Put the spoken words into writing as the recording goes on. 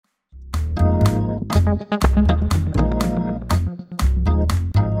Hey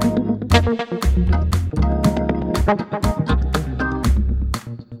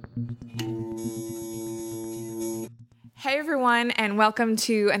everyone, and welcome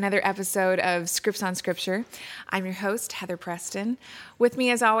to another episode of Scripts on Scripture. I'm your host, Heather Preston. With me,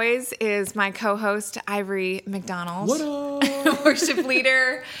 as always, is my co-host, Ivory McDonald. What up? Worship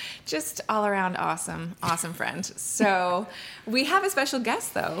leader, just all around awesome friend. So we have a special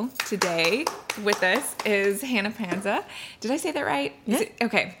guest, though, today with us is Hannah Panza. Did I say that right? Yeah.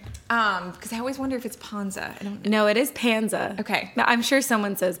 Okay. Because I always wonder if it's Panza. No, it is Panza. Okay. No, I'm sure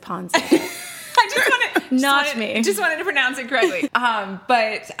someone says Panza. Just wanted to pronounce it correctly.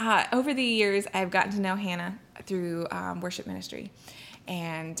 But over the years, I've gotten to know Hannah through worship ministry.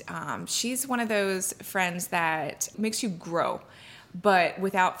 And she's one of those friends that makes you grow, but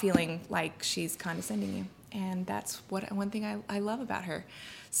without feeling like she's condescending you. And that's one thing I love about her.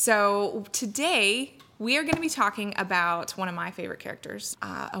 So today, we are going to be talking about one of my favorite characters,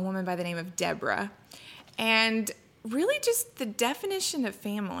 a woman by the name of Deborah. And really just the definition of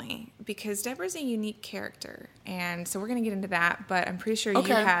family, because Deborah's a unique character. And so we're going to get into that, but I'm pretty sure you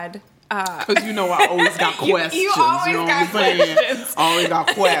had... Because I always got questions. You always got questions. Always got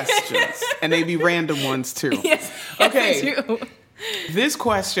questions. And they be random ones, too. Yes, okay. I do. This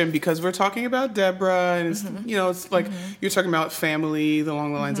question, because we're talking about Deborah, and it's, it's like you're talking about family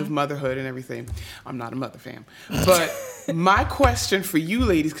along the lines of motherhood and everything. I'm not a mother fam. But my question for you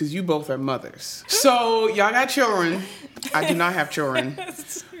ladies, because you both are mothers. So y'all got children. I do not have children.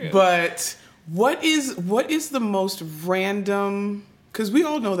 That's true. But what is the most random... Because we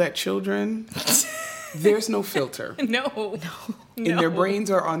all know that children, there's no filter. No. And their brains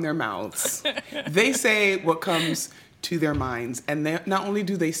are on their mouths. They say what comes to their minds. And not only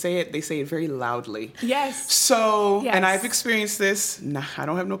do they say it very loudly. Yes. So, Yes. And I've experienced this. Nah, I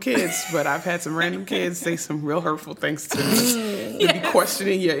don't have no kids, but I've had some random kids say some real hurtful things to me. Yes. Be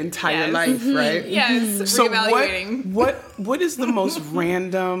questioning your entire life, right? Yes. So reevaluating. what is the most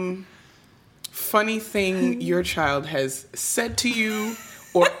random... funny thing your child has said to you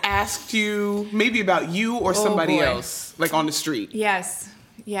or asked you, maybe about you or somebody else, like on the street? Yes.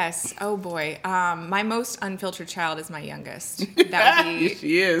 Oh boy. My most unfiltered child is my youngest. That would be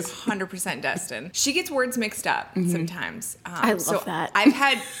she is 100% Destin. She gets words mixed up sometimes. I love that. I've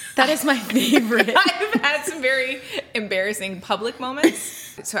had That is my favorite. I've had some very embarrassing public moments.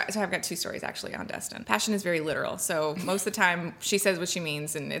 So I've got two stories actually on Destin. Passion is very literal. So most of the time she says what she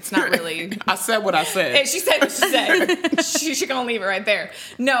means, and it's not really. I said what I said. And she said what she said. She gonna leave it right there.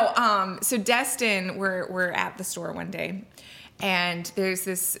 No. So Destin, we're at the store one day, and there's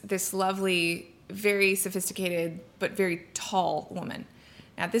this lovely, very sophisticated but very tall woman.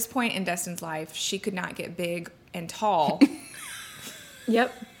 Now at this point in Destin's life, she could not get big and tall.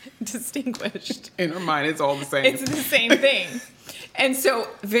 Yep. Distinguished. In her mind, it's all the same. It's the same thing. And so,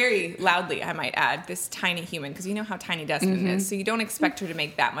 very loudly, I might add, this tiny human, because you know how tiny Destin is, so you don't expect her to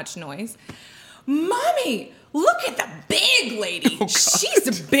make that much noise. Mommy, look at the big lady. Oh,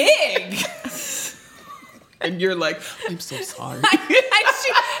 she's big. And you're like, I'm so sorry.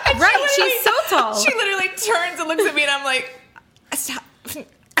 She's so tall. She literally turns and looks at me, and I'm like, stop.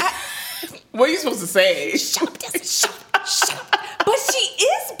 What are you supposed to say? Shut up, Destin. Shut up. But she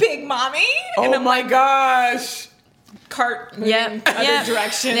is big, Mommy. And I'm my gosh. Cart moving other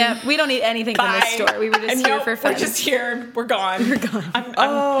direction. Yeah, we don't need anything from this store. We were just here for fun. We're just here. We're gone.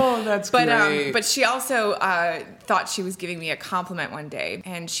 That's great. But she also thought she was giving me a compliment one day,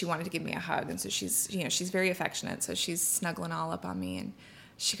 and she wanted to give me a hug. And so she's very affectionate. So she's snuggling all up on me, and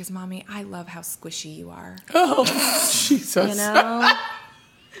she goes, "Mommy, I love how squishy you are." Oh, Jesus. You know.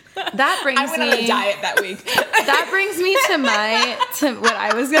 That brings me. I went on a diet that week. That brings me to what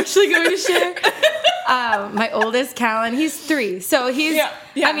I was actually going to share. My oldest, Callan, he's 3, so he's. Yeah.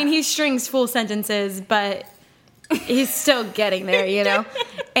 I mean, he strings full sentences, but he's still getting there, you know.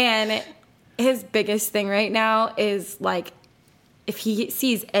 And his biggest thing right now is like, if he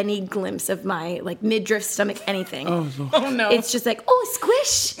sees any glimpse of my like midriff, stomach, anything. Oh no! It's just like, oh,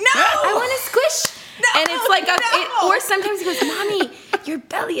 squish. No, I want to squish. No, and it's like, or sometimes he goes, Mommy, your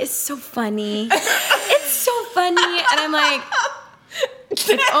belly is so funny. It's so funny. And I'm like,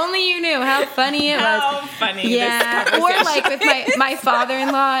 if only you knew how funny it was. How funny. Yeah. Or like with my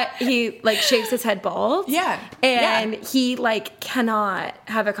father-in-law, he like shaves his head bald. Yeah. And he like cannot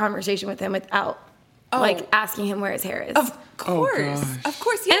have a conversation with him without like asking him where his hair is. Of course. Of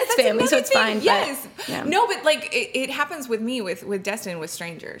course. Yes, and it's family, so it's thing. fine. Yes. But, yeah. No, but like it happens with me with Destin with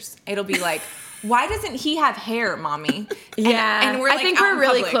strangers. It'll be like, why doesn't he have hair, Mommy? And we're like, I think we're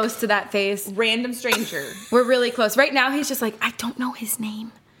really close to that phase. Random stranger. We're really close. Right now, he's just like, I don't know his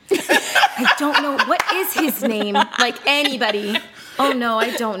name. I don't know. What is his name? Like, anybody. Oh, no,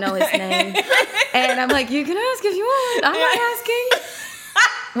 I don't know his name. And I'm like, you can ask if you want. I'm not asking.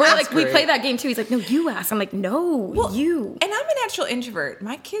 We're That's like, great. we play that game too. He's like, no, you ask. I'm like, no, you. And I'm a natural introvert.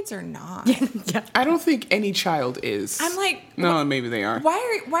 My kids are not. Yeah. I don't think any child is. I'm like, no, maybe they are.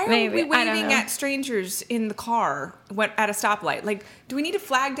 why are Maybe. we I don't waving know. at strangers in the car at a stoplight? Like, do we need to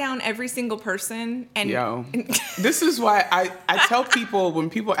flag down every single person? And Yo, this is why I tell people when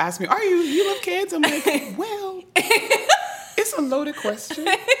people ask me, you love kids? I'm like, well, it's a loaded question.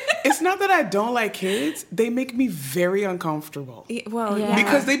 It's not that I don't like kids. They make me very uncomfortable. well, Yeah.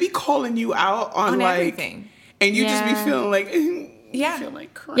 Because they be calling you out on like, everything. and you just be Yeah. feeling like, Yeah. you feel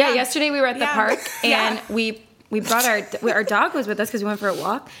like crap. Yeah, yesterday we were at the Yeah. park and Yeah. we brought our dog was with us because we went for a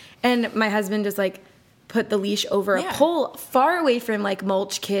walk, and my husband just like put the leash over a Yeah. pole far away from like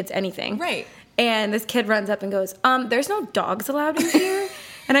mulch, kids, anything. Right. And this kid runs up and goes, there's no dogs allowed in here.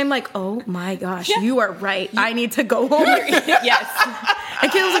 And I'm like, oh my gosh, Yeah. you are right. I need to go home. Yes.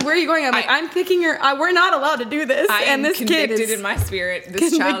 And Caleb's like, where are you going? I'm like, I'm picking her. We're not allowed to do this. I and am this kid convicted is in my spirit.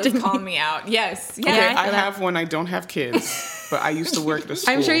 This child is convicting me. calling me out. Yes. Yeah. Yes. I have one. I don't have kids, but I used to work at a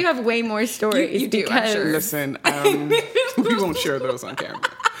school. I'm sure you have way more stories. You do, I'm because sure. Listen, we won't share those on camera.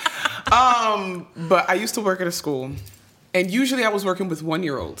 But I used to work at a school, and usually I was working with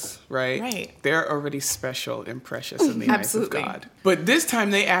 1-year-olds, right? Right. They're already special and precious in the eyes of Absolutely. God. But this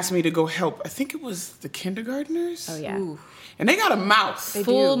time they asked me to go help, I think it was the kindergartners. Oh, yeah. Ooh. And they got a mouth. They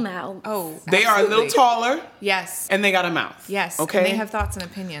Full do. mouth. Oh, They are a little absolutely. taller, Yes. and they got a mouth. Yes. Okay? And they have thoughts and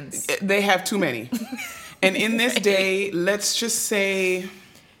opinions. They have too many. And in this day, let's just say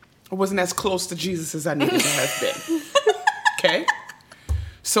I wasn't as close to Jesus as I needed to have been. Okay?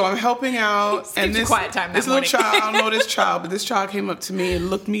 So I'm helping out, Skipped and a this, quiet time that this little morning. child, I don't know this child, but this child came up to me and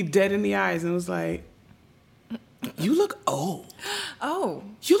looked me dead in the eyes and was like, you look old. Oh.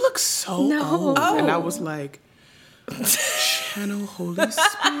 You look so No. old. Oh. And I was like, channel Holy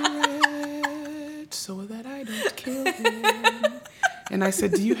Spirit so that I don't kill him. And I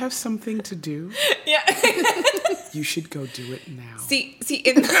said, do you have something to do? Yeah. You should go do it now. See,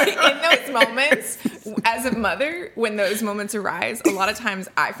 in those moments, as a mother, when those moments arise, a lot of times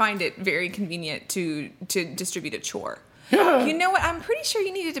I find it very convenient to distribute a chore. You know what? I'm pretty sure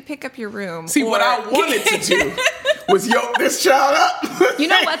you needed to pick up your room. See, what I wanted to do was yoke this child up. You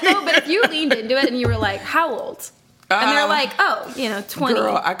know what though? But if you leaned into it and you were like, how old? And they're like, 20.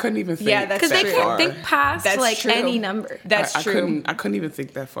 Girl, I couldn't even think Yeah, that's Because they true. can't far. think past That's like true. any number. That's I true. couldn't even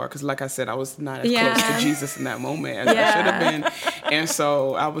think that far because, like I said, I was not as Yeah. close to Jesus in that moment as I Yeah. should have been. And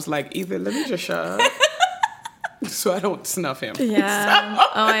so I was like, either let me just shut up so I don't snuff him. Yeah. Oh,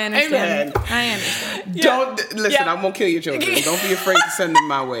 I understand. Amen. I understand. Don't listen. Yeah. I won't kill your children. Don't be afraid to send them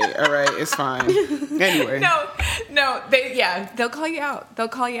my way. All right, it's fine. Anyway, No, they'll call you out. They'll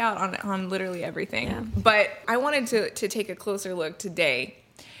call you out on literally everything. Yeah. But I wanted to take a closer look today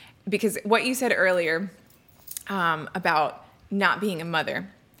because what you said earlier about not being a mother,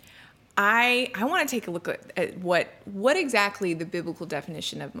 I want to take a look at what exactly the biblical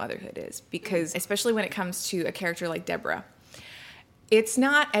definition of motherhood is, because especially when it comes to a character like Deborah, it's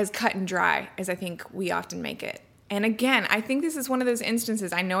not as cut and dry as I think we often make it. And again, I think this is one of those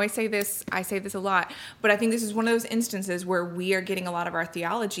instances, I know I say this a lot, but I think this is one of those instances where we are getting a lot of our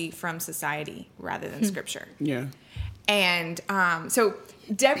theology from society rather than scripture. yeah. And so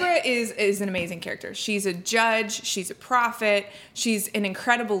Deborah is an amazing character. She's a judge. She's a prophet. She's an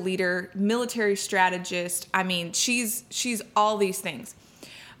incredible leader, military strategist. I mean, she's all these things.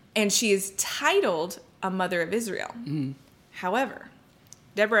 And she is titled a mother of Israel. Mm. However,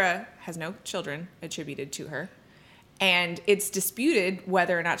 Deborah has no children attributed to her. And it's disputed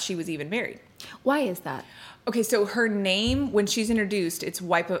whether or not she was even married. Why is that? Okay, so her name, when she's introduced, it's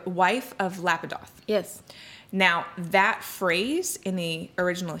wife of Lapidoth. Yes. Now, that phrase in the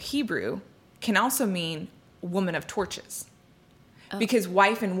original Hebrew can also mean woman of torches. Because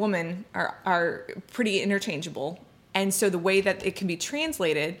wife and woman are pretty interchangeable. And so the way that it can be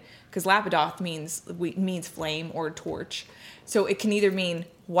translated, because Lapidoth means flame or torch. So it can either mean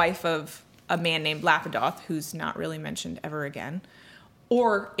wife of a man named Lapidoth, who's not really mentioned ever again,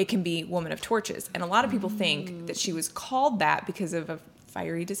 or it can be woman of torches. And a lot of people think that she was called that because of a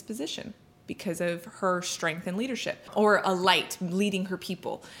fiery disposition, because of her strength and leadership, or a light leading her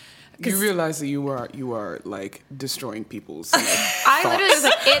people. You realize that you are like destroying people's. Like, I literally was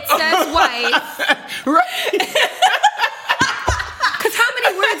like, it says wife. right. Because how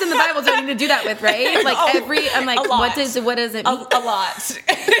many words in the Bible do I need to do that with, right? Like I'm like, a lot. what does it mean? A lot.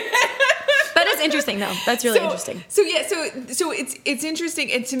 That is interesting though. That's really interesting. So it's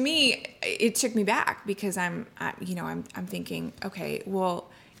interesting, and to me, it took me back because I'm thinking, okay, well,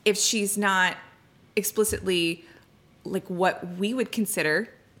 if she's not explicitly like what we would consider,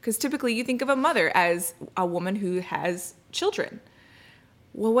 because typically you think of a mother as a woman who has children.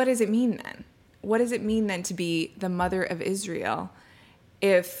 Well, what does it mean then? What does it mean then to be the mother of Israel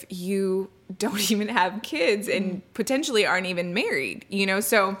if you don't even have kids and potentially aren't even married, you know?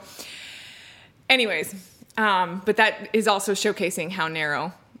 So anyways, but that is also showcasing how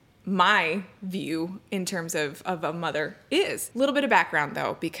narrow my view in terms of a mother is. A little bit of background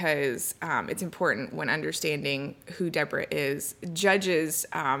though, because it's important when understanding who Deborah is. Judges,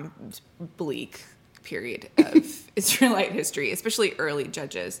 bleak period of Israelite history, especially early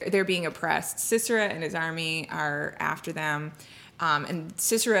judges. They're being oppressed. Sisera and his army are after them. And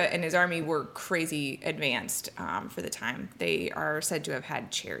Sisera and his army were crazy advanced for the time. They are said to have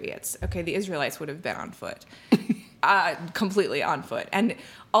had chariots. Okay, the Israelites would have been on foot. Completely on foot. And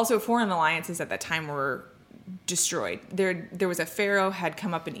also foreign alliances at that time were destroyed. There was a pharaoh had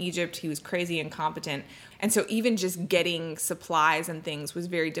come up in Egypt. He was crazy incompetent. And so even just getting supplies and things was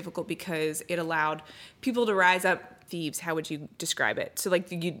very difficult because it allowed people to rise up. Thieves, how would you describe it? So like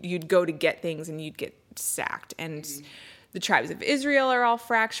you'd go to get things and you'd get sacked. And the tribes of Israel are all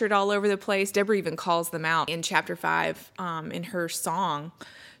fractured all over the place. Deborah even calls them out in chapter 5 in her song.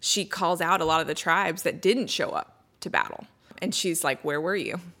 She calls out a lot of the tribes that didn't show up to battle. And she's like, where were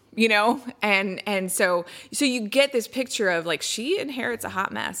you? You know? And so you get this picture of like, she inherits a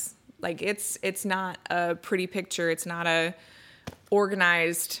hot mess. Like it's not a pretty picture. It's not a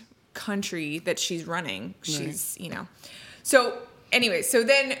organized country that she's running. She's, you know. So anyway, so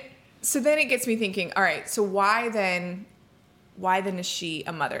then it gets me thinking, all right, so why then is she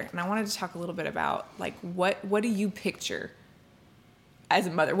a mother? And I wanted to talk a little bit about like, what do you picture as a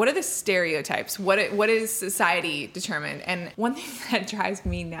mother? What are the stereotypes? What is society determined? And one thing that drives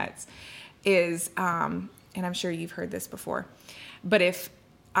me nuts is, and I'm sure you've heard this before, but if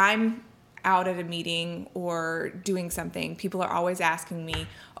I'm out at a meeting or doing something, people are always asking me,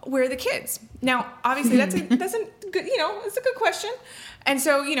 where are the kids? Now, obviously that's a good, you know, it's a good question. And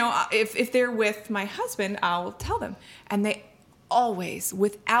so, you know, if they're with my husband, I'll tell them. And they always,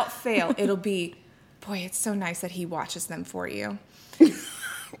 without fail, it'll be, boy, it's so nice that he watches them for you.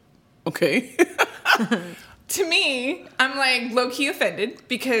 Okay. To me, I'm like low-key offended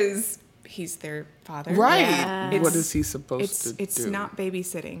because he's their father. Right. Yeah. What is he supposed to do? It's not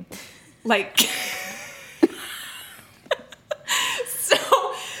babysitting. Like, so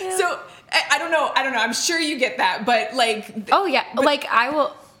I don't know. I'm sure you get that, but like. Oh yeah. Like I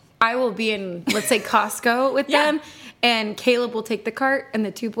will be in, let's say, Costco with them, and Caleb will take the cart and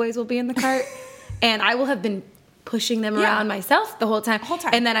the two boys will be in the cart, and I will have been pushing them around myself the whole time.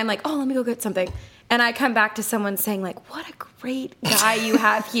 And then I'm like, oh, let me go get something. And I come back to someone saying like, what a great guy you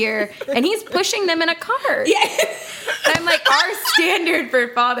have here. And he's pushing them in a cart. Yeah. And I'm like, our standard for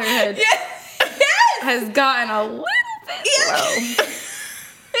fatherhood has gotten a little bit low.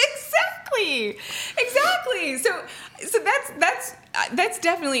 Exactly. So that's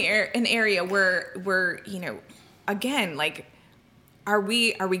definitely an area where, you know, again, like, are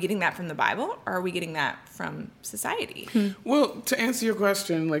we getting that from the Bible, or are we getting that from society? Well, to answer your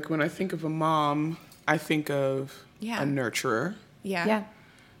question, like when I think of a mom, I think of a nurturer. Yeah.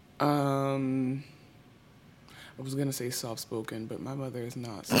 I was gonna say soft-spoken, but my mother is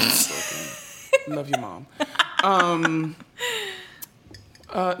not soft-spoken. Love you, Mom.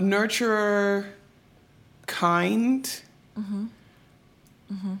 Nurturer, kind,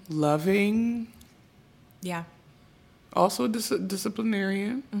 loving. Yeah. Also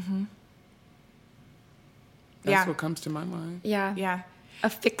disciplinarian. That's what comes to my mind. Yeah. A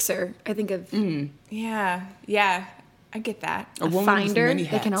fixer. I think of Yeah. I get that. A woman with finder. many They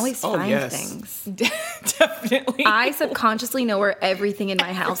hats. can always Oh, find yes. things. Definitely. I subconsciously know where everything in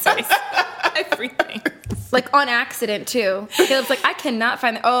my house is. Everything. Like on accident too. Caleb's like, I cannot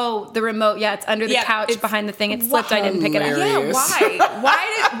find the remote. Yeah, it's under the couch behind the thing. It slipped. I didn't pick it up. Hilarious. Yeah,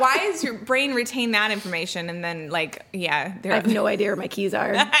 why does your brain retain that information and then like I have no idea where my keys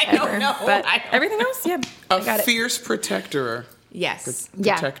are. I don't know. But I don't everything else, I got A it. fierce protector. Yes.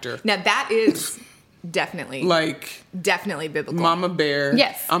 Yeah. Protector. Now that is definitely Like biblical. Mama Bear.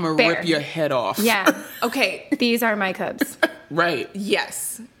 Yes, I'm going to bear. rip your head off. Yeah. Okay. These are my cubs. Right.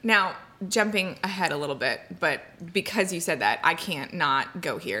 Yes. Now, jumping ahead a little bit, but because you said that, I can't not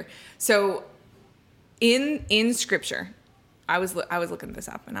go here. So, in Scripture, I was looking this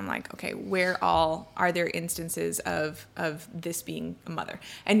up, and I'm like, okay, where all are there instances of this being a mother,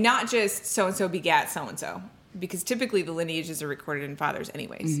 and not just so and so begat so and so, because typically the lineages are recorded in fathers,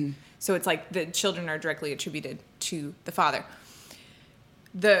 anyways. So it's like the children are directly attributed to the father.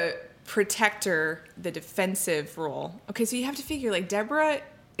 The protector, the defensive role. Okay, so you have to figure like Deborah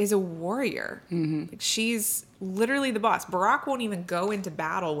is a warrior. Like, she's literally the boss. Barack won't even go into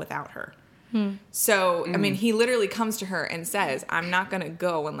battle without her. So, I mean, he literally comes to her and says, I'm not going to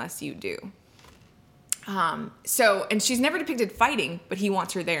go unless you do. So, and she's never depicted fighting, but he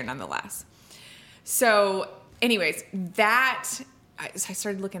wants her there nonetheless. So, anyways, I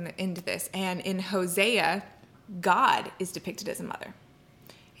started looking into this, and in Hosea, God is depicted as a mother.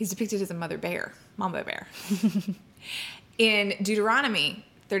 He's depicted as a mother bear, mama bear. In Deuteronomy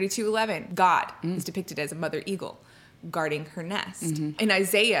 32:11, God is depicted as a mother eagle guarding her nest. In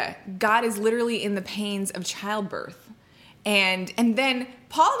Isaiah, God is literally in the pains of childbirth. And then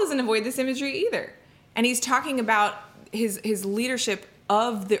Paul doesn't avoid this imagery either. And he's talking about his leadership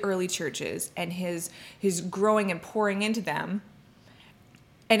of the early churches and his growing and pouring into them.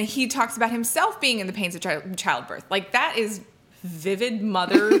 And he talks about himself being in the pains of childbirth. Like, that is vivid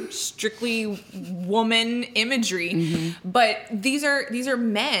mother, strictly woman imagery. But these are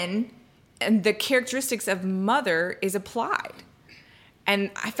men, and the characteristics of mother is applied.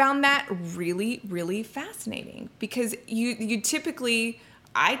 And I found that really, really fascinating, because I typically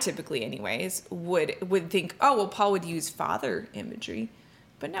anyways would think, oh, well, Paul would use father imagery,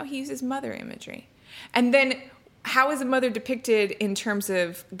 but no, he uses mother imagery. And then how is a mother depicted in terms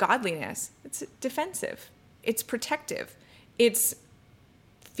of godliness? It's defensive. It's protective. It's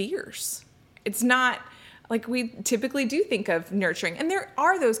fierce. It's not like we typically do think of nurturing. And there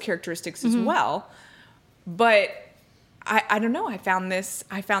are those characteristics as well. But I don't know. I found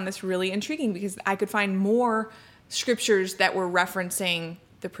this really intriguing, because I could find more scriptures that were referencing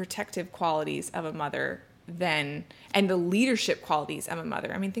the protective qualities of a mother and the leadership qualities of a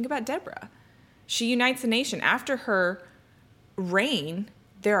mother. I mean, think about Deborah. She unites the nation. After her reign,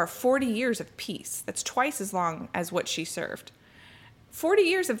 there are 40 years of peace. That's twice as long as what she served. 40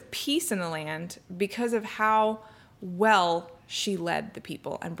 years of peace in the land because of how well she led the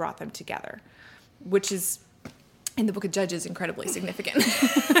people and brought them together, which is, in the book of Judges, incredibly significant.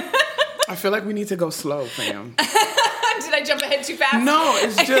 I feel like we need to go slow, fam. Did I jump ahead too fast? No,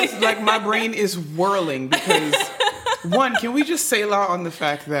 it's just like my brain is whirling, because, one, can we just say law on the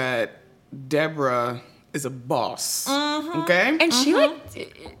fact that Deborah is a boss, okay? And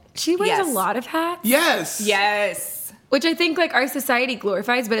she wears a lot of hats. Yes. Which I think, like, our society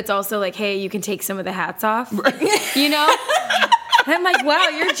glorifies, but it's also like, hey, you can take some of the hats off. You know? And I'm like, wow,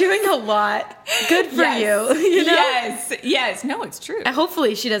 you're doing a lot. Good for you. You know? Yes. No, it's true. And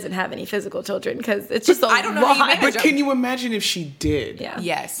hopefully she doesn't have any physical children, because it's just I don't know how you manage But them. can you imagine if she did? Yeah.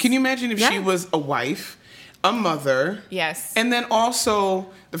 Yes. Can you imagine if she was a wife, a mother, Yes. and then also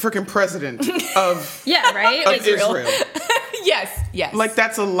the freaking president of right? of Israel? Yes. Like,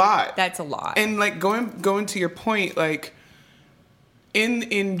 that's a lot. That's a lot. And like going to your point, like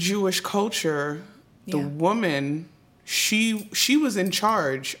in Jewish culture, the woman, she was in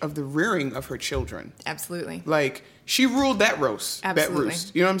charge of the rearing of her children. Absolutely. Like, she ruled that roost.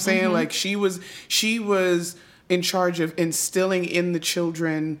 You know what I'm saying? Like, she was in charge of instilling in the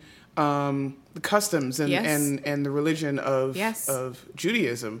children the customs and the religion of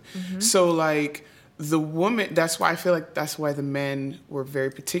Judaism. So, like, the woman, that's why I feel like that's why the men were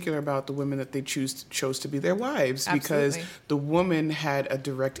very particular about the women that they chose to be their wives. Absolutely. Because the woman had a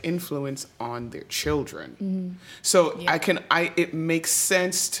direct influence on their children. So it makes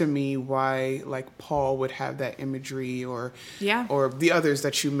sense to me why, like, Paul would have that imagery, or the others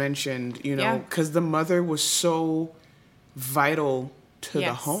that you mentioned, you know, because the mother was so vital to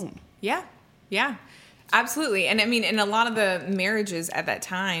the home. Yeah. Absolutely. And I mean, and a lot of the marriages at that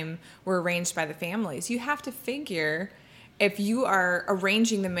time were arranged by the families. You have to figure, if you are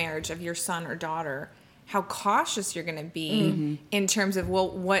arranging the marriage of your son or daughter, how cautious you're going to be in terms of, well,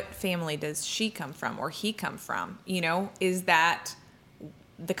 what family does she come from or he come from? You know, is that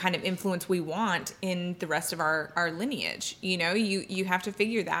the kind of influence we want in the rest of our lineage? You know, you have to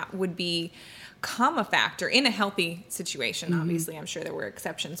figure that would become a factor in a healthy situation. Obviously, I'm sure there were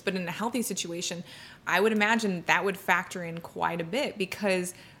exceptions, but in a healthy situation, I would imagine that would factor in quite a bit,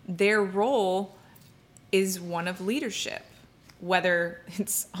 because their role is one of leadership, whether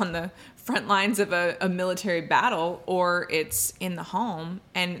it's on the front lines of a military battle or it's in the home.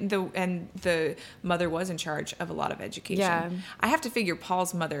 And the mother was in charge of a lot of education. Yeah. I have to figure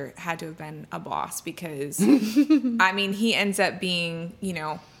Paul's mother had to have been a boss, because I mean, he ends up being, you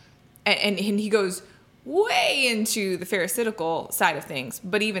know, and he goes way into the pharisaical side of things,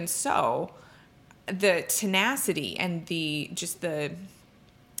 but even so, the tenacity and the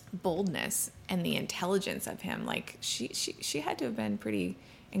boldness and the intelligence of him, like, she had to have been pretty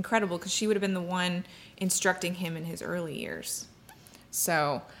incredible, because she would have been the one instructing him in his early years.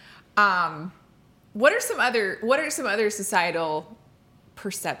 So, what are some other societal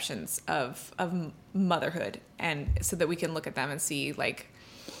perceptions of motherhood, and so that we can look at them and see, like,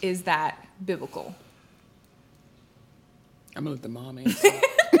 is that biblical? I'm gonna let the mom answer.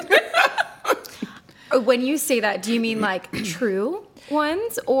 When you say that, do you mean like true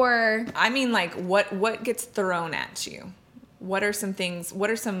ones, or? I mean, like, what gets thrown at you? What are some things, what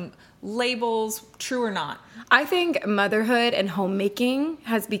are some labels, true or not? I think motherhood and homemaking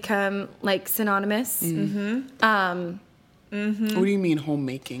has become like synonymous. What do you mean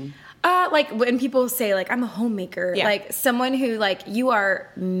homemaking? Like when people say like I'm a homemaker, like someone who like you are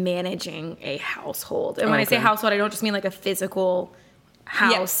managing a household. And when I say household, I don't just mean like a physical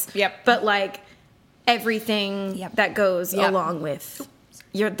house, but like everything that goes along with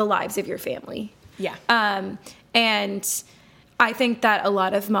the lives of your family. Yeah. And I think that a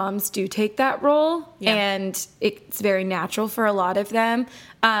lot of moms do take that role, and it's very natural for a lot of them.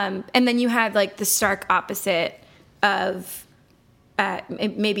 And then you have like the stark opposite of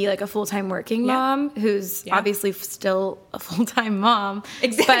maybe like a full-time working mom who's obviously still a full-time mom,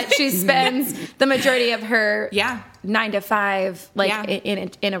 but she spends the majority of her 9 to 5 like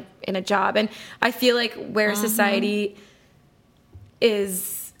in a job. And I feel like where society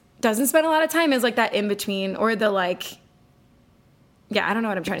doesn't spend a lot of time is like that in between, or the like. Yeah, I don't know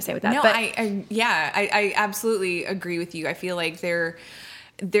what I'm trying to say with that. No, but I absolutely agree with you. I feel like there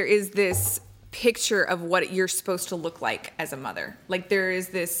is this picture of what you're supposed to look like as a mother. Like there is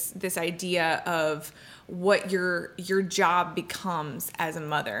this idea of what your job becomes as a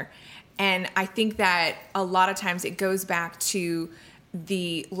mother. And I think that a lot of times it goes back to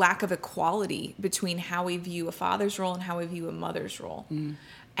the lack of equality between how we view a father's role and how we view a mother's role.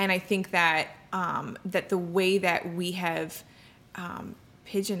 And I think that that the way that we have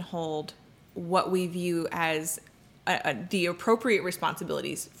pigeonholed what we view as the appropriate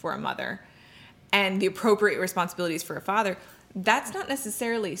responsibilities for a mother and the appropriate responsibilities for a father, that's not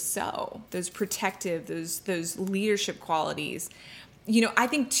necessarily so. Those protective, those leadership qualities, you know, I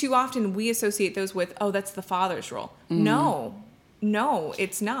think too often we associate those with, oh, that's the father's role. No,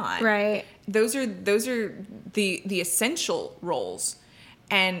 it's not. Right. Those are the essential roles.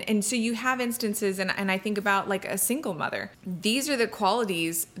 And so you have instances, and I think about like a single mother. These are the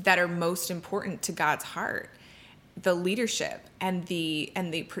qualities that are most important to God's heart. The leadership and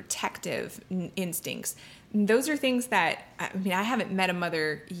the protective instincts. Those are things that, I mean, I haven't met a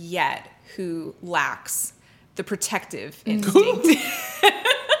mother yet who lacks the protective instinct.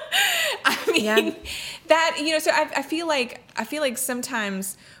 I mean, that, you know, so I feel like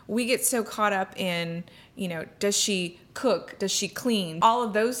sometimes we get so caught up in, you know, does she cook? Does she clean? All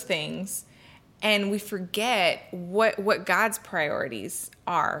of those things. And we forget what God's priorities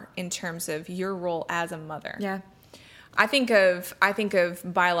are in terms of your role as a mother. Yeah. I think of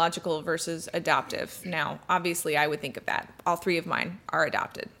biological versus adoptive. Now, obviously, I would think of that. All 3 of mine are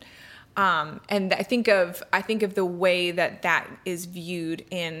adopted. And I think of the way that is viewed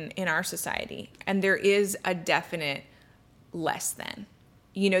in our society. And there is a definite less than.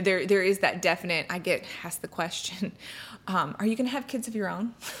 You know, there is that definite, I get asked the question, are you going to have kids of your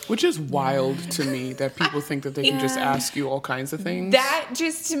own? Which is wild to me that people think that they can just ask you all kinds of things. That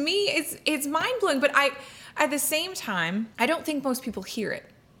just, to me, it's mind-blowing. But at the same time, I don't think most people hear it.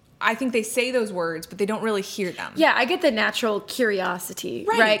 I think they say those words, but they don't really hear them. Yeah, I get the natural curiosity,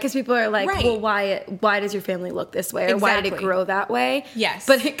 right? Because people are like, well, why does your family look this way? Or why did it grow that way? Yes.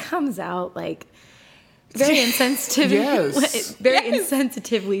 But it comes out like very insensitive.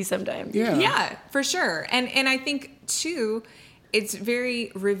 Insensitively sometimes. Yeah, for sure. And I think, too, it's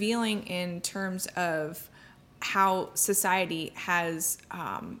very revealing in terms of how society has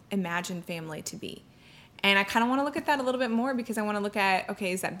imagined family to be. And I kind of want to look at that a little bit more because I want to look at,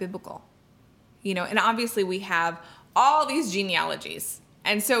 okay, is that biblical? You know, and obviously we have all these genealogies.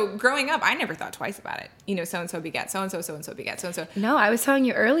 And so growing up, I never thought twice about it. You know, so-and-so begat so-and-so, so-and-so begat so-and-so. No, I was telling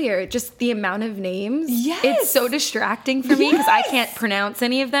you earlier, just the amount of names. Yes. It's so distracting for me because I can't pronounce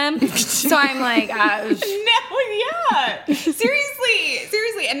any of them. So I'm like,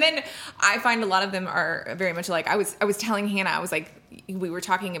 Seriously. And then I find a lot of them are very much like, I was telling Hannah, I was like, we were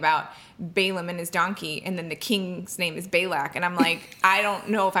talking about Balaam and his donkey, and then the king's name is Balak. And I'm like, I don't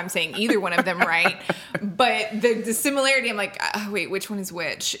know if I'm saying either one of them right, but the similarity, I'm like, wait, which one is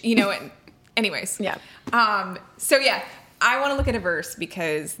which? You know, and anyways. Yeah. So yeah, I want to look at a verse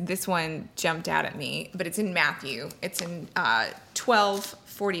because this one jumped out at me, but it's in Matthew. It's in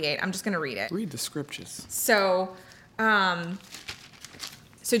 12:48. I'm just going to read it. Read the scriptures. So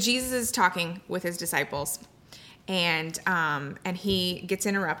Jesus is talking with his disciples. And he gets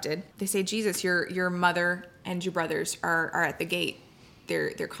interrupted. They say, Jesus, your mother and your brothers are at the gate.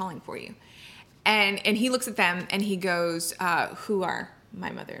 They're calling for you. And he looks at them and he goes, who are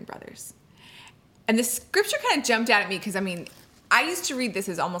my mother and brothers. And the scripture kind of jumped out at me because, I mean, I used to read this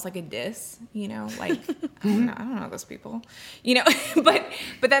as almost like a diss, you know, like, I don't know those people, you know, but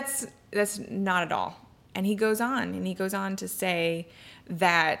that's not at all. And he goes on to say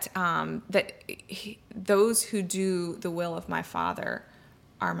that those who do the will of my Father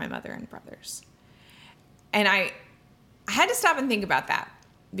are my mother and brothers. And I had to stop and think about that,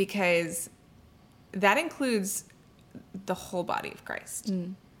 because that includes the whole body of Christ.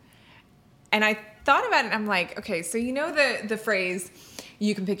 And I thought about it, and I'm like, okay, so you know the phrase,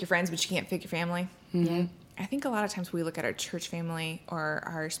 you can pick your friends, but you can't pick your family? Yeah. I think a lot of times we look at our church family or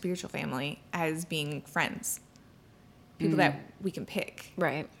our spiritual family as being friends, people that we can pick.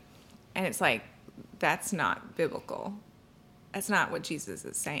 Right. And it's like, that's not biblical. That's not what Jesus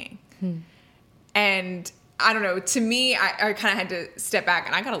is saying. And I don't know, to me, I kind of had to step back,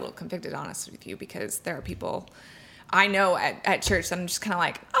 and I got a little convicted, honest with you, because there are people I know at church that I'm just kind of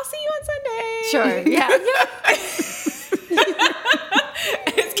like, I'll see you on Sunday. Sure. Yeah.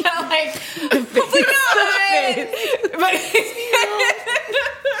 It's kind of like, hopefully not. But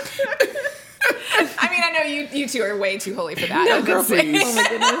I mean, I know you two are way too holy for that. No, girl, please. Oh my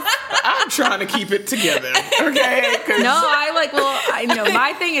goodness. I'm trying to keep it together, okay? 'Cause No, I know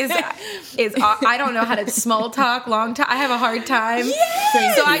my thing is I don't know how to small talk, long talk. I have a hard time.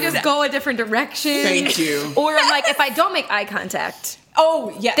 Thank So I you. just go a different direction. Thank you. Or I'm like, if I don't make eye contact,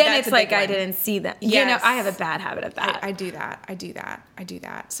 oh, yeah. then that's it's a like big I one. didn't see them. You know, Yes. I have a bad habit of that. I do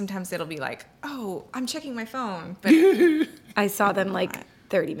that. Sometimes it'll be like, oh, I'm checking my phone. But I saw them like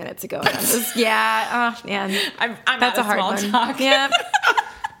 30 minutes ago. And I was, oh man, I'm that's out a of hard small one. talk. Yeah,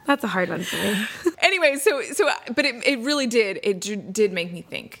 that's a hard one for me. Anyway, but it really did make me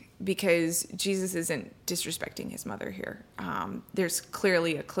think, because Jesus isn't disrespecting his mother here. There's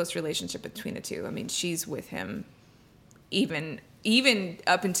clearly a close relationship between the two. I mean, she's with him even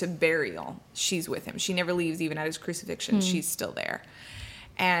up into burial. She's with him. She never leaves, even at his crucifixion. She's still there.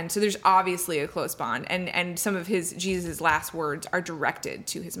 And so there's obviously a close bond. And some of Jesus' last words are directed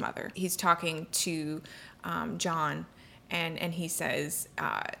to his mother. He's talking to John, and he says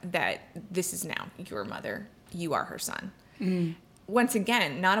that this is now your mother. You are her son. Once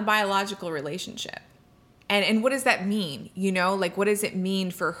again, not a biological relationship. And what does that mean? You know, like, what does it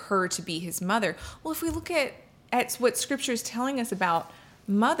mean for her to be his mother? Well, if we look at what Scripture is telling us about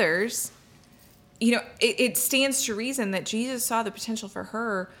mothers, you know, it stands to reason that Jesus saw the potential for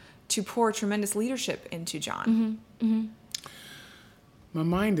her to pour tremendous leadership into John. My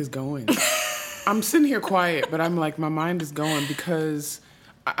mind is going. I'm sitting here quiet, but I'm like, my mind is going, because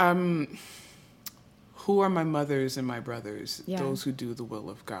who are my mothers and my brothers? Yeah. Those who do the will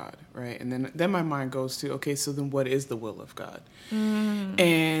of God, right? And then my mind goes to, okay, so then what is the will of God?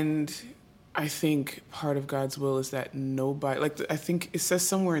 And I think part of God's will is that nobody, like, I think it says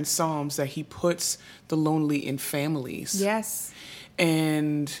somewhere in Psalms that he puts the lonely in families. Yes.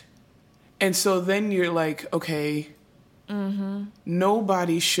 And so then you're like, okay,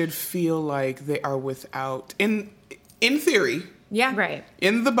 nobody should feel like they are without, in theory, Yeah. Right.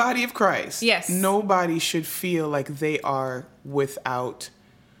 in the body of Christ. Yes. Nobody should feel like they are without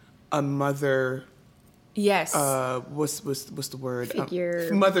a mother. Yes. What's the word? Figure.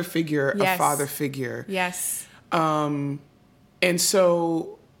 Mother figure, Yes. a father figure. yes. And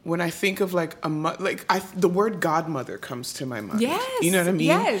so when I think of like the word godmother comes to my mind. Yes, You know what I mean?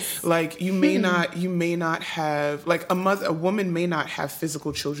 yes. Like you may not have, like, a woman may not have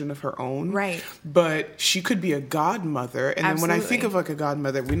physical children of her own. Right. But she could be a godmother. And then when I think Absolutely. of like a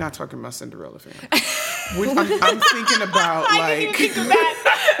godmother, we're not talking about Cinderella family. I'm thinking about like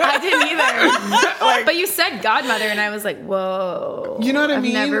I didn't either. like, But you said godmother, and I was like, whoa. You know what I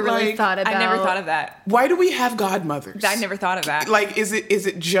mean? I've never really Like, thought about. I never thought of that. why do we have godmothers? I never thought of that. Like, is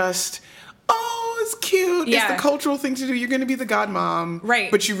it just, oh, it's cute. It's Yeah. the cultural thing to do. You're going to be the godmom.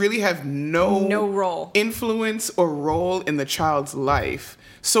 Right. But you really have no role. influence or role in the child's life.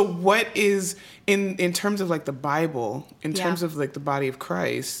 So what is, in terms of like the Bible, in Yeah. terms of like the body of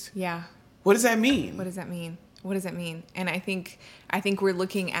Christ, Yeah. what does that mean? What does that mean? What does that mean? And I think we're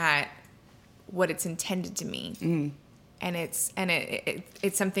looking at what it's intended to mean. And it's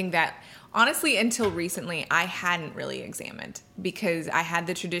something that honestly, until recently, I hadn't really examined, because I had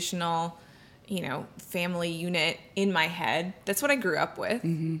the traditional, you know, family unit in my head. That's what I grew up with.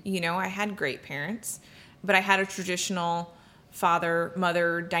 You know, I had great parents, but I had a traditional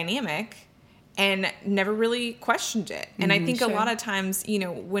father-mother dynamic and never really questioned it. And I think a lot of times, you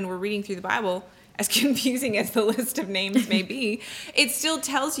know, when we're reading through the Bible, as confusing as the list of names may be, it still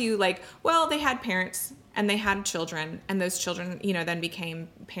tells you, like, well, they had parents and they had children, and those children, you know, then became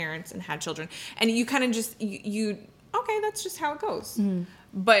parents and had children. And you kind of just, you okay, that's just how it goes.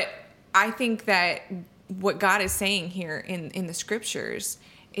 But I think that what God is saying here in the scriptures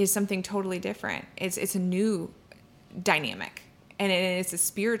is something totally different. It's a new dynamic, and it's a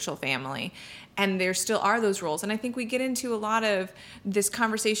spiritual family, and there still are those roles. And I think we get into a lot of this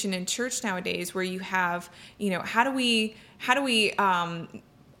conversation in church nowadays where you have, how do we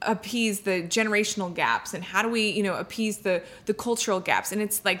appease the generational gaps, and how do we, appease the cultural gaps? And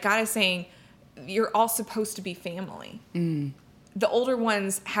it's like God is saying, you're all supposed to be family. The older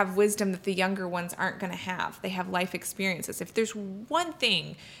ones have wisdom that the younger ones aren't going to have. They have life experiences. If there's one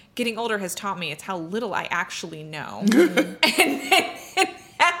thing getting older has taught me, it's how little I actually know. and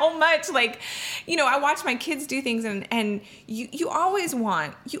how much, I watch my kids do things, and you always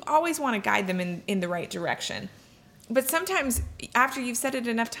want to guide them in the right direction. But sometimes after you've said it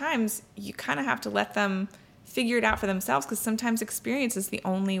enough times, you kind of have to let them figure it out for themselves, because sometimes experience is the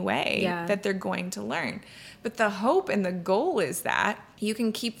only way that they're going to learn. But the hope and the goal is that you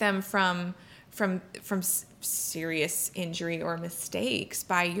can keep them from serious injury or mistakes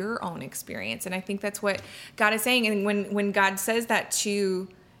by your own experience. And I think that's what God is saying. And when God says that to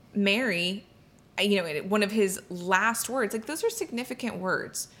Mary, one of his last words, those are significant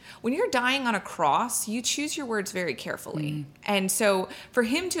words. When you're dying on a cross, you choose your words very carefully. And so for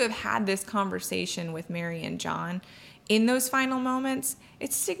him to have had this conversation with Mary and John in those final moments,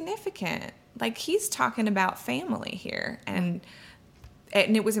 it's significant. He's talking about family here. And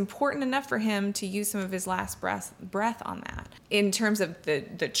it was important enough for him to use some of his last breath on that. In terms of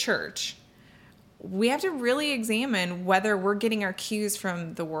the church, we have to really examine whether we're getting our cues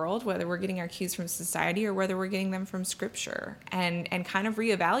from the world, whether we're getting our cues from society, or whether we're getting them from scripture, and kind of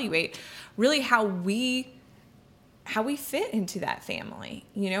reevaluate really how we fit into that family.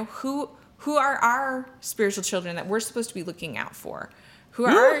 Who are our spiritual children that we're supposed to be looking out for? Who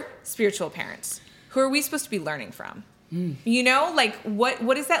are our spiritual parents? Who are we supposed to be learning from?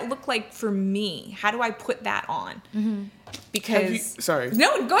 What does that look like for me? How do I put that on? Because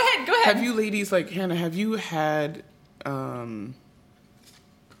no, go ahead. Have you ladies, Hannah, have you had I don't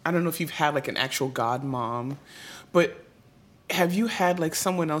know if you've had an actual god mom, but have you had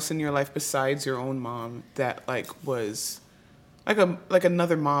someone else in your life besides your own mom that was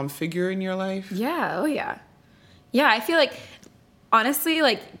another mom figure in your life? Yeah. Oh yeah. Yeah, I feel honestly,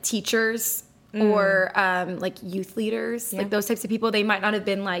 teachers or youth leaders, those types of people, they might not have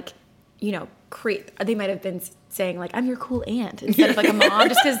been they might have been saying I'm your cool aunt instead of a mom,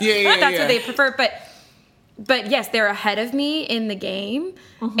 just because that's what they prefer. But yes, they're ahead of me in the game.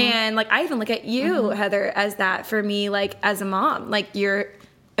 And I even look at you, Heather, as that for me, as a mom, you're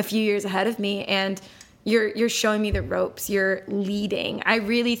a few years ahead of me, and you're showing me the ropes, you're leading. I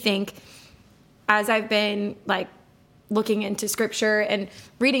really think as I've been looking into scripture and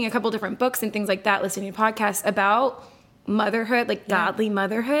reading a couple different books and things like that, listening to podcasts about motherhood, godly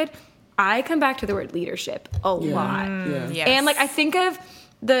motherhood, I come back to the word leadership a lot. Yes. And I think of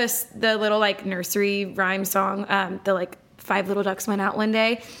the little nursery rhyme song, the 5 little ducks went out one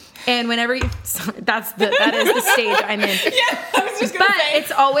day. And whenever that is the stage I'm in. Yeah, I was just gonna say.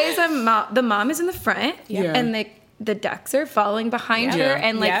 It's always the mom is in the front, and the ducks are following behind her,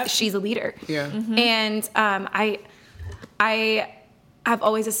 and she's a leader. Yeah. And I have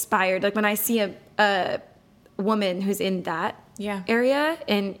always aspired, when I see a woman who's in that area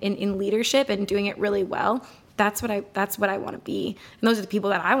and in leadership and doing it really well, that's what I want to be, and those are the people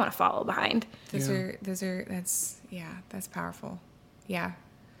that I want to follow behind. That's powerful. Yeah.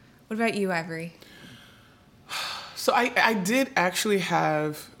 What about you, Ivory? So I did actually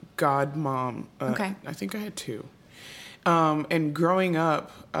have god mom. Okay. I think I had 2. And growing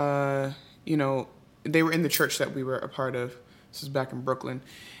up, they were in the church that we were a part of. This was back in Brooklyn.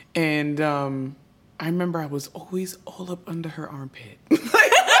 And I remember I was always all up under her armpit.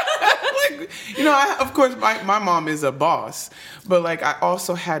 Of course, my mom is a boss. But, I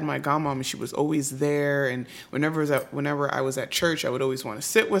also had my godmom, and she was always there. And whenever I was at church, I would always want to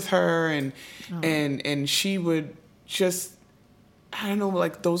sit with her. And she would just... I don't know,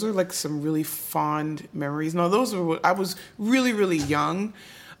 those are some really fond memories. No, I was really, really young,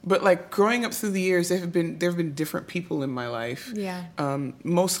 but growing up through the years, there have been different people in my life. Yeah.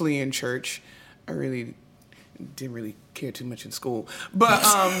 Mostly in church. I really didn't really care too much in school, but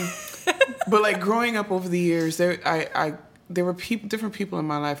growing up over the years, there were different people in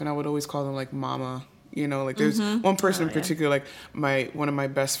my life, and I would always call them mama. There's one person in particular, one of my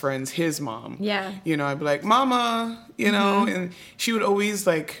best friends, his mom. Yeah. I'd be like, Mama, and she would always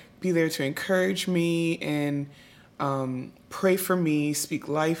be there to encourage me and pray for me, speak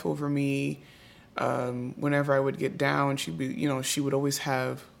life over me. Whenever I would get down, she would always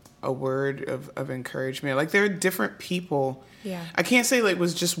have a word of encouragement. Like there are different people. Yeah. I can't say like it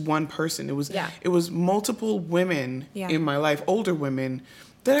was just one person. It was multiple women in my life, older women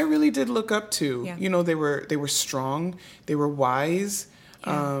that I really did look up to. Yeah. You know, they were strong, they were wise,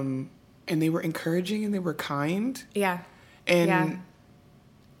 and they were encouraging and they were kind. Yeah. And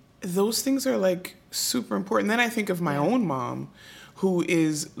those things are like super important. Then I think of my own mom, who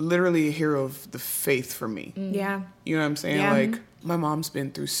is literally a hero of the faith for me. Yeah. You know what I'm saying? Yeah. Like my mom's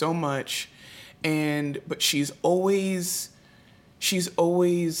been through so much, but she's always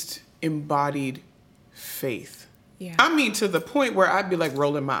embodied faith. Yeah. I mean, to the point where I'd be like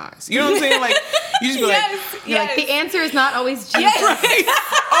rolling my eyes. You know what I'm saying? Like you just be Like the answer is not always Jesus. right?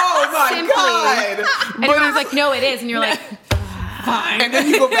 Oh my Simply. God. And everyone's like, no, it is. And you're like, Fine. And then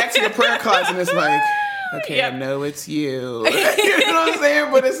you go back to the prayer closet and it's like, okay, I know it's you. You know what I'm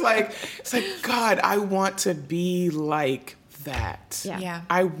saying? But it's like, God, I want to be like that. Yeah.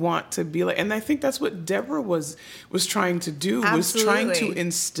 I want to be like, and I think that's what Deborah was trying to do, Absolutely. was trying to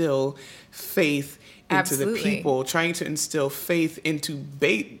instill faith into the people, trying to instill faith into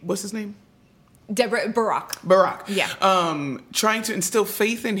what's his name? Barak. Yeah. Trying to instill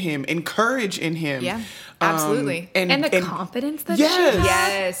faith in him, encourage in him. Yeah. Absolutely. and the confidence that she has.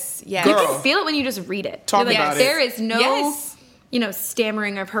 Yes. Yes. You can feel it when you just read it. Talk You're like, about it. there is no,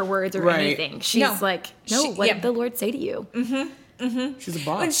 stammering of her words or Right. anything. She's like, what did the Lord say to you? She's a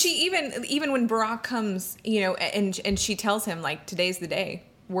boss. And she even when Barak comes, and she tells him like, today's the day,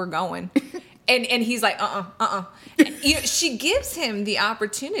 we're going. and he's like, she gives him the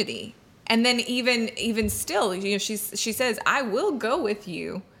opportunity. And then even still, she says, I will go with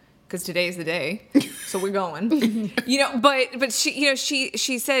you because today's the day. So we're going. But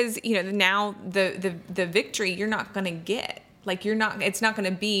she says, now the victory you're not going to get. Like it's not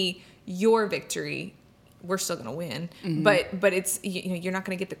going to be your victory. We're still going to win. Mm-hmm. But it's, you're not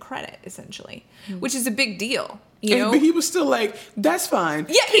going to get the credit essentially, which is a big deal. But he was still like, that's fine.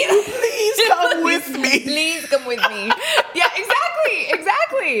 Yeah. Please come with me. Please come with me. Yeah,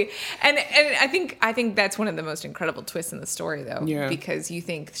 exactly. And I think that's one of the most incredible twists in the story though. Yeah. Because you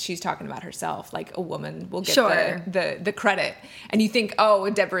think she's talking about herself, like a woman will get the credit. And you think, oh,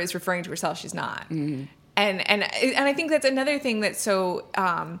 Deborah is referring to herself. She's not. Mm-hmm. And I think that's another thing that's so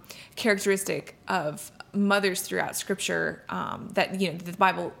characteristic of mothers throughout Scripture that the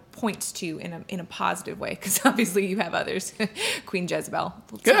Bible points to in a positive way, because obviously you have others. Queen Jezebel.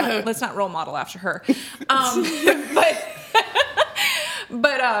 Let's not role model after her.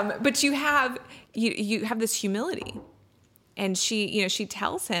 But you have this humility, and she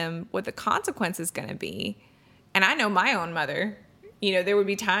tells him what the consequence is going to be. And I know my own mother. There would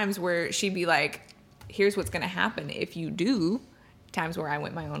be times where she'd be like, here's what's going to happen if you do. Times where I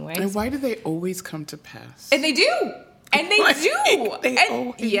went my own way. And why do they always come to pass? And they do. And they do. They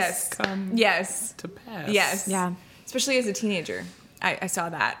always come to pass. Yes. Yeah. Especially as a teenager, I saw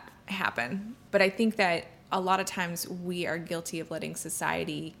that happen. But I think that a lot of times we are guilty of letting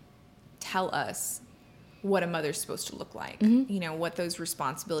society tell us what a mother's supposed to look like, what those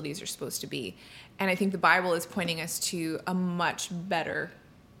responsibilities are supposed to be. And I think the Bible is pointing us to a much better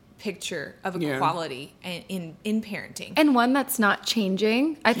picture of equality in parenting, and one that's not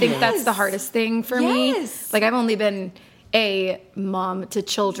changing. I think that's the hardest thing for me. Like I've only been a mom to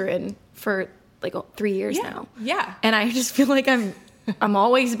children for like 3 years now. Yeah, and I just feel like I'm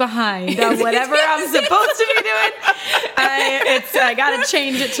always behind on whatever I'm supposed to be doing. I gotta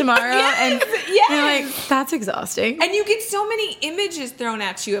change it tomorrow, and like that's exhausting. And you get so many images thrown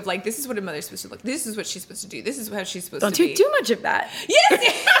at you of like, this is what a mother's supposed to look. This is what she's supposed to do. This is how she's supposed to be. Don't do too much of that.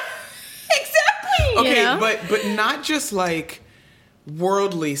 Yes, exactly. Okay, but not just like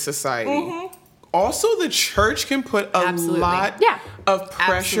worldly society. Mm-hmm. Also, the church can put a lot of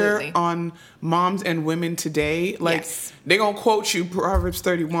pressure on moms and women today. Like, they're going to quote you Proverbs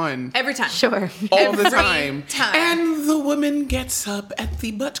 31. Every time. Sure. All the time. And the woman gets up at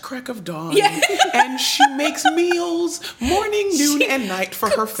the butt crack of dawn. Yeah. And she makes meals morning, noon, and night for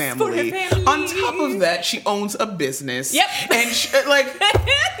her family. On top of that, she owns a business. Yep. And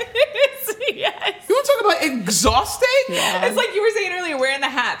yes. You want to talk about exhausting? Yeah. It's like you were saying earlier, wearing the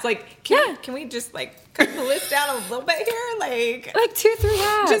hats. Like, can we just like cut the list down a little bit here? Like 2-3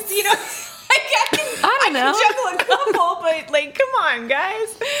 hats. Just, I don't know. I can juggle a couple, but like, come on,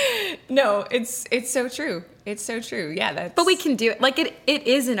 guys. No, it's so true. It's so true. Yeah, but we can do it. Like it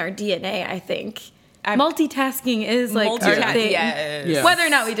is in our DNA, I think. Multitasking is like our thing. Yes. Whether or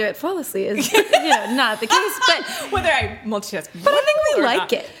not we do it flawlessly is not the case. But whether I multitask, but I think we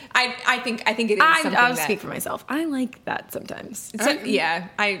like it. I think it is. I'll speak for myself. I like that sometimes. I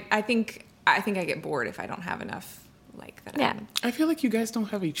think I get bored if I don't have enough like that. Yeah. I feel like you guys don't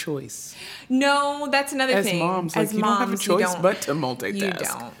have a choice. No, that's another As thing. moms, like, you don't have a choice but to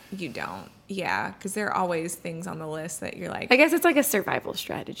multitask. You don't. Yeah, because there are always things on the list that you're like, I guess it's like a survival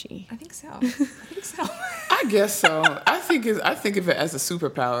strategy. I think so. I think so. I guess so. I think of it as a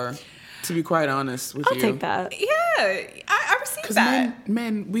superpower, to be quite honest with I'll you. take that. Yeah, I received Because that.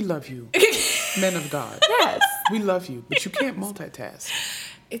 men, we love you. Men of God. Yes. We love you, but you can't multitask.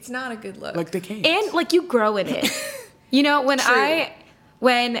 It's not a good look. Like they can't. And like you grow in it. You know, when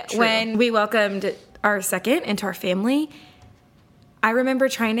when we welcomed our second into our family, I remember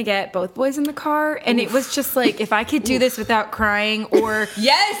trying to get both boys in the car, and it was just like, if I could do this without crying or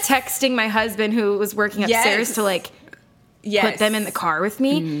texting my husband who was working upstairs to like put them in the car with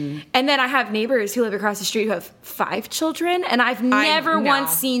me. And then I have neighbors who live across the street who have 5 children, and I've never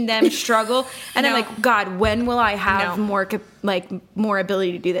once seen them struggle. And I'm like, God, when will I have more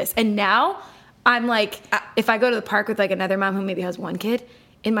ability to do this? And now I'm like, if I go to the park with like another mom who maybe has 1 kid,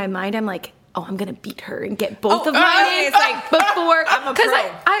 in my mind I'm like, oh, I'm gonna beat her and get both of mine. It's like before,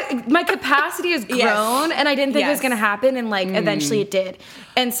 because my capacity has grown, and I didn't think it was gonna happen, and like eventually it did.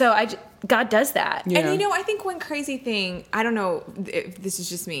 And so God does that. Yeah. And I think one crazy thing, I don't know if this is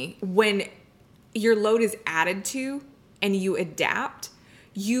just me, when your load is added to and you adapt,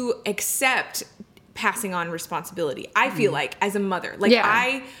 you accept passing on responsibility. I feel like as a mother, like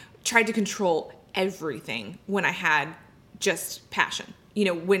I tried to control everything when I had just passion.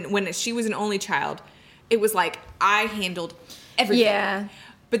 When she was an only child, it was like I handled everything. Yeah.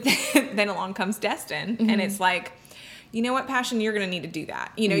 But then along comes Destin, and it's like, you know what, Passion, you're going to need to do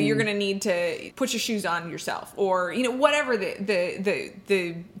that. You're going to need to put your shoes on yourself, or whatever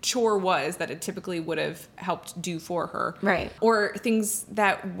the chore was that it typically would have helped do for her. Right. Or things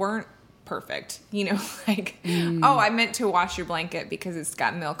that weren't perfect. Oh, I meant to wash your blanket because it's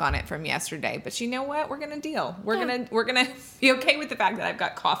got milk on it from yesterday, but you know what? We're going to deal. We're going to be okay with the fact that I've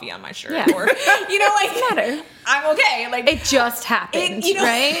got coffee on my shirt. Yeah. Or, doesn't matter. I'm okay. Like, it just happened,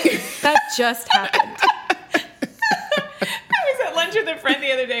 right? That just happened. I was at lunch with a friend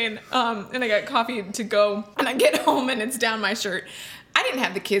the other day, and I got coffee to go, and I get home and it's down my shirt. I didn't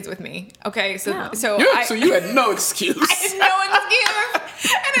have the kids with me. Okay, so you had no excuse. I had no excuse.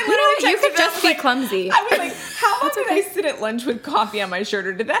 And I literally you could just be clumsy. I was like, how long did I sit at lunch with coffee on my shirt?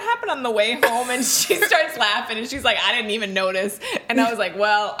 Or did that happen on the way home? And she starts laughing, and she's like, I didn't even notice. And I was like,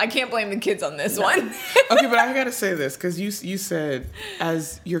 well, I can't blame the kids on this one. Okay, but I gotta say this, because you said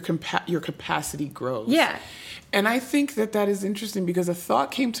as your capacity grows. Yeah. And I think that is interesting, because a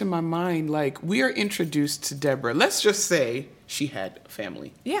thought came to my mind, like, we are introduced to Deborah. Let's just say she had a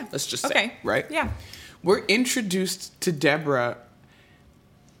family. Yeah. Let's just say, right? Yeah. We're introduced to Deborah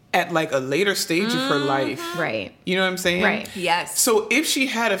at like a later stage of her life. Right. You know what I'm saying? Right. Yes. So if she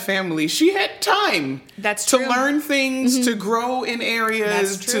had a family, she had time to learn things, to grow in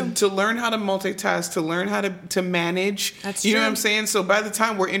areas, to learn how to multitask, to learn how to manage. That's You know what I'm saying? So by the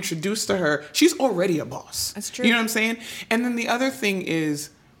time we're introduced to her, she's already a boss. That's true. You know what I'm saying? And then the other thing is,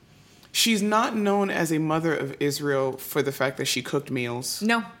 she's not known as a mother of Israel for the fact that she cooked meals.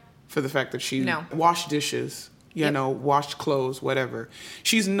 No. For the fact that she washed dishes. Washed clothes, whatever.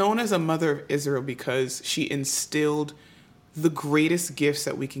 She's known as a mother of Israel because she instilled the greatest gifts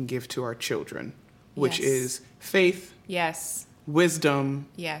that we can give to our children, which is faith, wisdom,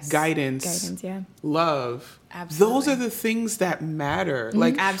 guidance, love. Absolutely. Those are the things that matter.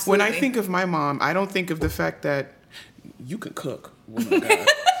 Like, when I think of my mom, I don't think of the fact that you can cook. Oh my God.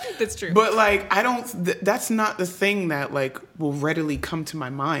 That's true. But like, that's not the thing that like will readily come to my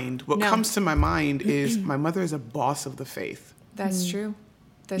mind. What comes to my mind is my mother is a boss of the faith. That's true.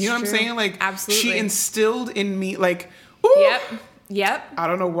 You know what I'm saying? Like, absolutely. She instilled in me, like, ooh, Yep. I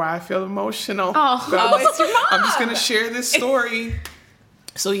don't know why I feel emotional. It's your mom. I'm just gonna share this story.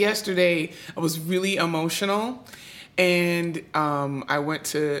 So yesterday I was really emotional. And I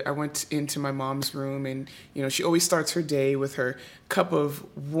went into my mom's room, and she always starts her day with her cup of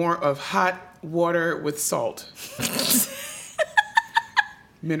hot water with salt,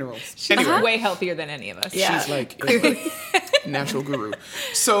 minerals. She's way healthier than any of us. Yeah. She's like a natural guru.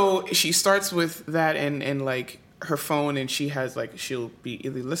 So she starts with that and like her phone, and she has like, she'll be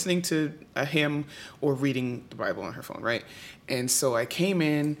either listening to a hymn or reading the Bible on her phone, right? And so I came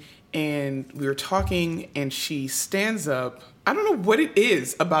in, and we were talking, and she stands up. I don't know what it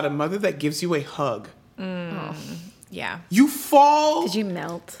is about a mother that gives you a hug. Yeah. You fall. Did you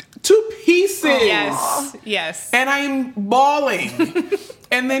melt? To pieces. Yes. And I'm bawling.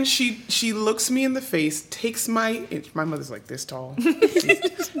 And then she looks me in the face, takes my mother's like this tall.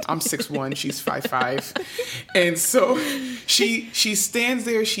 I'm 6'1", she's 5'5". And so she stands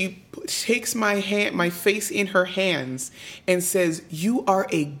there, she takes my face in her hands and says, "You are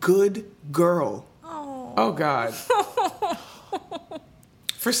a good girl." Oh God.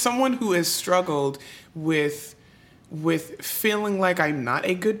 For someone who has struggled with feeling like I'm not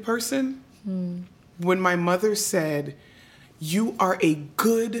a good person, when my mother said, "You are a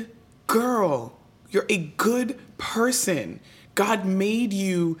good girl. You're a good person. God made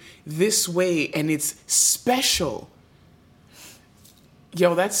you this way and it's special."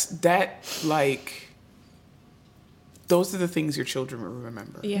 Yo, those are the things your children will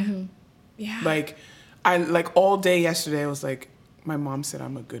remember. Yeah. Mm-hmm. Yeah. Like, all day yesterday, I was like, my mom said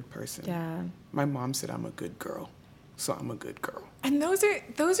I'm a good person. Yeah. My mom said I'm a good girl. So I'm a good girl. And those are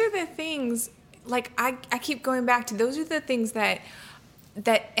the things, like, I keep going back to, those are the things that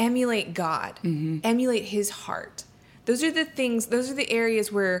emulate God, emulate his heart. Those are the things, those are the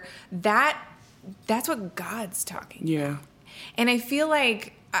areas where that's what God's talking about. Yeah. And I feel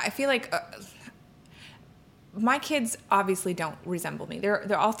like my kids obviously don't resemble me.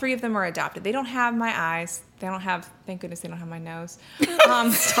 They're all three of them are adopted. They don't have my eyes. They don't have, thank goodness they don't have my nose.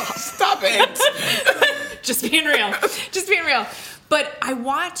 Stop it. Just being real. But I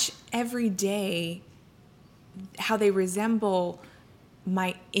watch every day how they resemble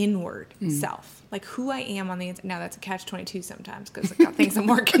my inward self, like who I am on the inside. Now that's a catch-22 sometimes because I've got things I'm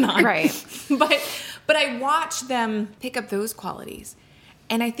working on. Right. But I watch them pick up those qualities.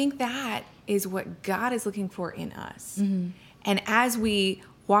 And I think that is what God is looking for in us. Mm-hmm. And as we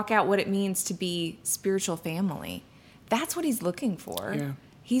walk out what it means to be spiritual family, that's what he's looking for. Yeah.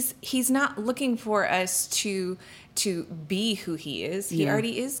 He's not looking for us to be who he is. He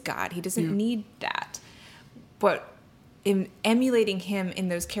already is God. He doesn't need that. But in emulating him in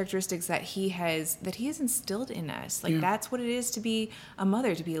those characteristics that he has instilled in us, like that's what it is to be a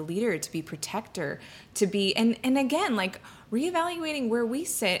mother, to be a leader, to be protector, to be and again, like reevaluating where we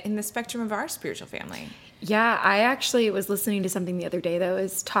sit in the spectrum of our spiritual family. Yeah, I actually was listening to something the other day that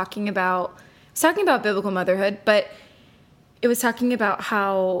was talking about biblical motherhood, but it was talking about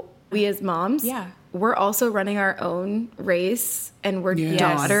how we as moms, we're also running our own race, and we're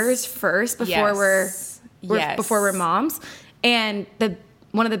daughters first before before we're moms. And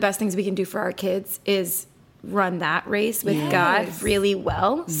one of the best things we can do for our kids is run that race with God really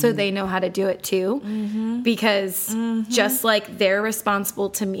well, so they know how to do it too. Because just like they're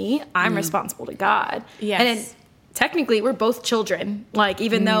responsible to me, I'm responsible to God. And technically, we're both children. Like,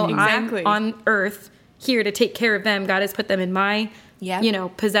 even though I'm on earth here to take care of them, God has put them in my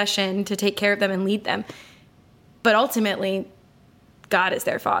possession to take care of them and lead them. But ultimately, God is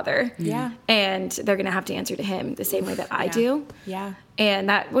their father. Yeah. And they're going to have to answer to him the same way that I do. Yeah. And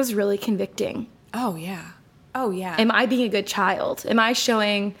that was really convicting. Oh, yeah. Oh, yeah. Am I being a good child? Am I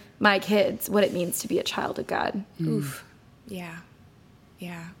showing my kids what it means to be a child of God? Oof. Yeah.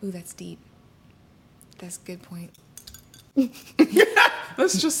 Yeah. Ooh, that's deep. That's a good point.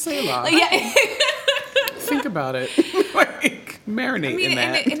 Let's just say a lot. Yeah. Think about it. Like, marinate in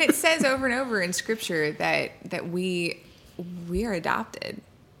that. And it says over and over in Scripture that we are adopted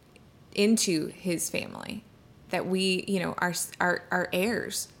into his family, that we, are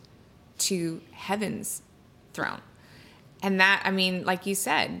heirs to heaven's throne. And that, I mean, like you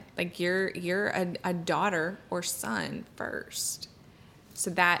said, like you're a daughter or son first.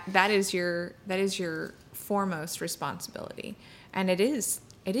 So that is your foremost responsibility. And it is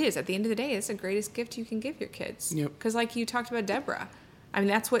at the end of the day, it's the greatest gift you can give your kids. Yep. Because like you talked about Deborah, I mean,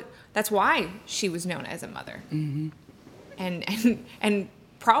 that's why she was known as a mother. Mm-hmm. And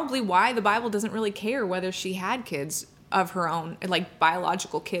probably why the Bible doesn't really care whether she had kids of her own, like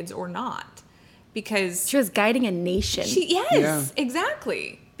biological kids or not, because she was guiding a nation.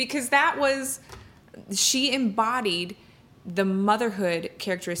 Exactly. Because she embodied the motherhood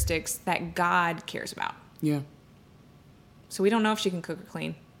characteristics that God cares about. Yeah. So we don't know if she can cook or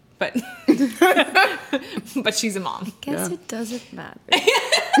clean, but but she's a mom. I guess it doesn't matter.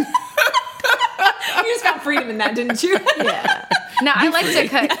 You just found freedom in that, didn't you? Yeah. No, I like to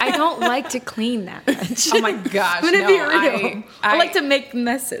cook. I don't like to clean that much. Oh my gosh. I'm gonna be real. I like to make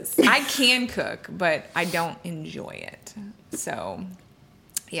messes. I can cook, but I don't enjoy it. So,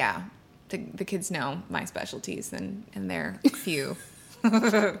 yeah, the kids know my specialties, and they're few.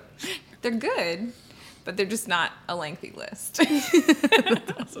 They're good, but they're just not a lengthy list.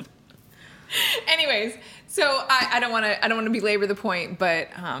 That's awesome. Anyways, so I don't want to belabor the point, but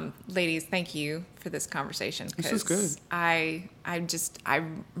ladies, thank you for this conversation. This is good.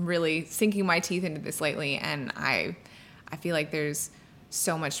 I'm really sinking my teeth into this lately, and I feel like there's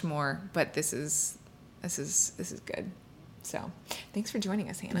so much more, but this is good. So thanks for joining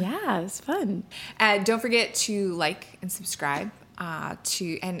us, Hannah. Yeah, it was fun. Don't forget to like and subscribe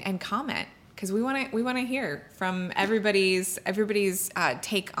and comment, because we want to hear from everybody's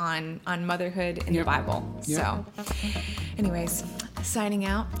take on motherhood in the Bible. Yep. So, anyways, signing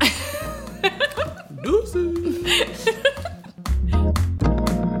out. Deuces.